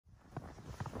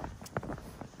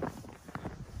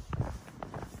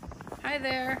Hi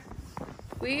there.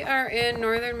 We are in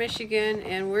northern Michigan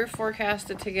and we're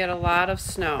forecasted to get a lot of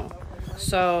snow.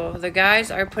 So the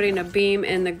guys are putting a beam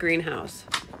in the greenhouse.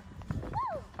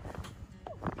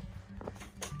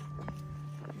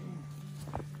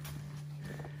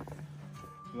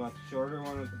 You want the shorter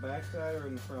one at the back side or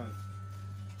in the front?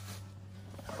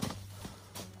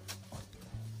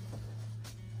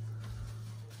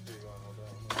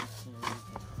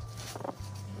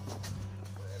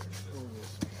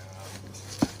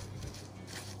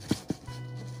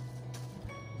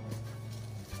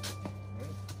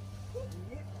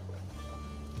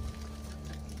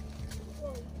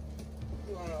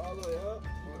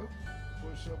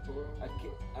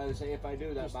 I would say if I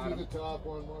do that just bottom. do the top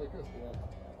one, Micah. Yeah.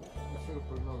 You should have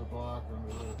put another block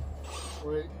under there.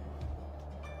 Wait.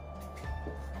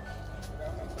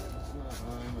 It's not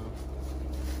high enough.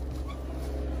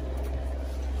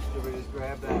 Should we just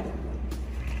grab that?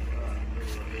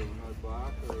 Another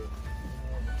block or?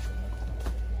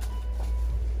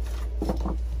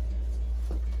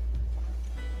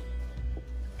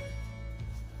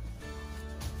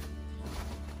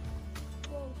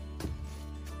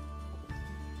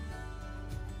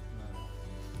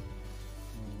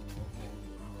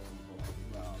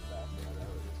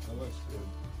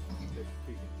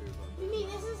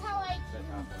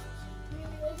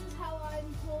 This is how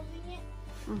I'm holding it.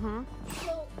 Mm-hmm.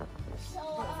 So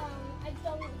I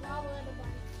don't wobble it a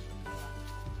bunch.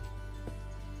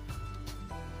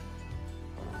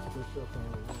 Push up on it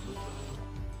a little bit.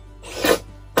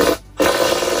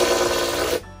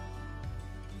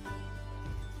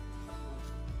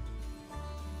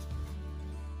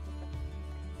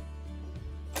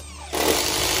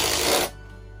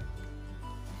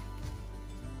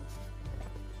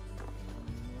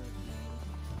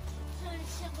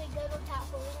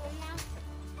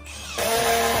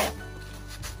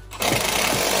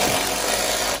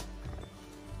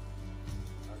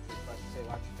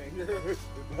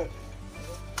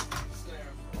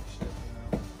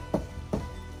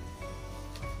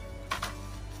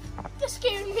 That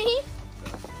scared me. Is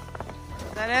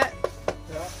that it?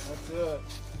 Yeah, that's it.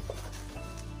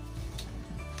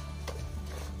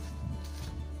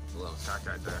 It's a little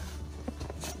cockeyed there.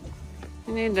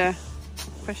 You need to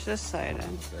push this side in.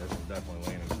 That's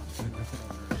definitely leaning.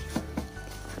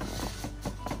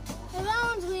 If that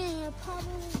one's leaning, it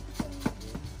probably.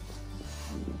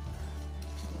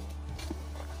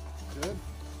 Good?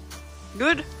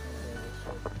 Good?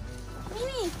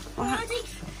 Mimi, What?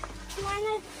 you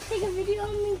wanna take a video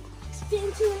of me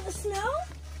dancing in the snow?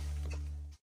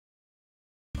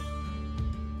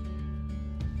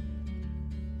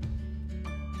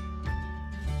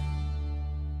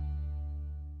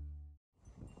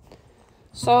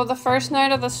 So the first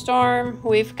night of the storm,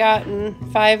 we've gotten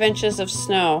 5 inches of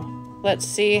snow. Let's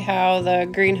see how the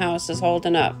greenhouse is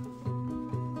holding up.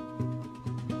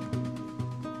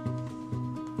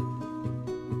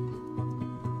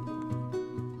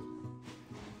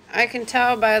 I can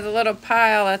tell by the little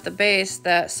pile at the base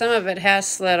that some of it has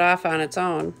slid off on its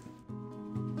own.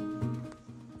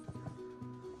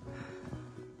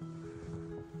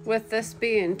 With this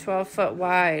being 12 foot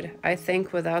wide, I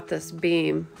think without this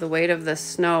beam, the weight of the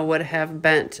snow would have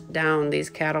bent down these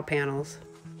cattle panels.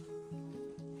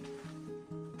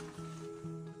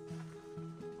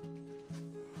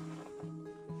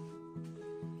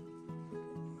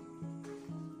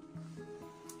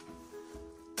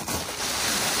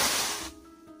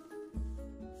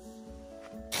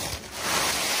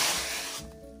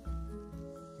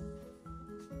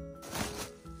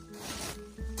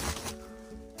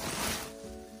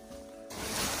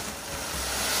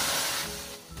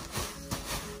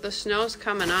 The snow's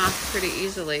coming off pretty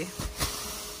easily.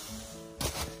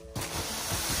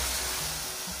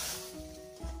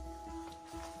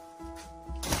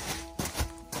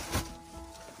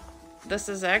 This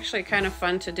is actually kind of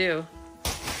fun to do.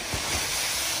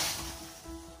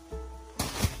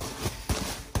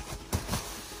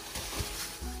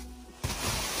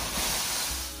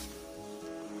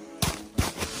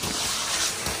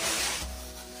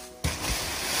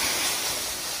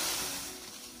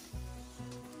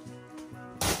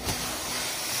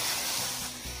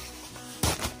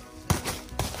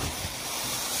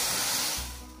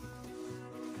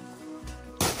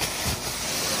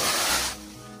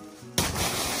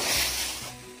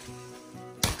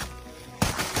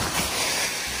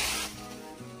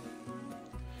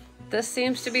 This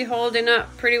seems to be holding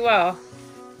up pretty well.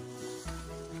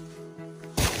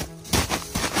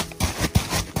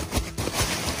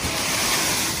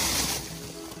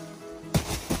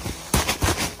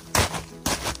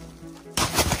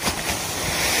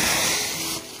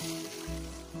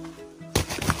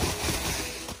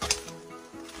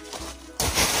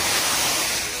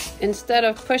 Instead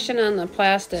of pushing on the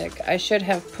plastic, I should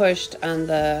have pushed on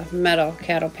the metal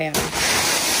cattle panel.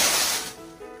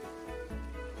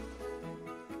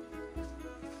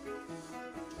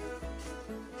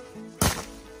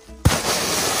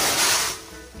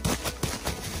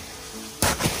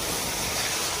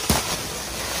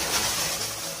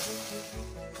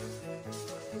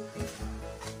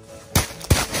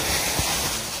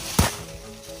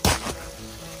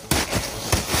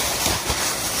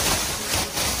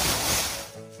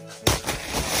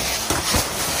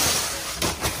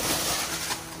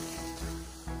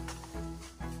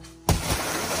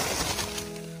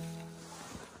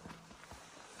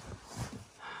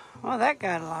 Well, that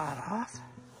got a lot off.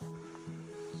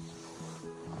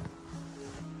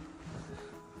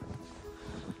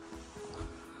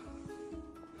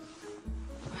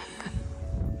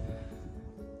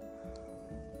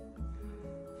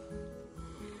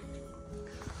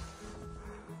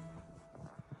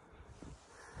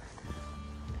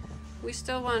 We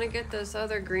still want to get this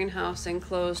other greenhouse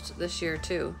enclosed this year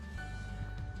too.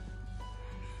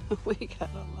 We got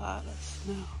a lot of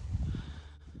snow.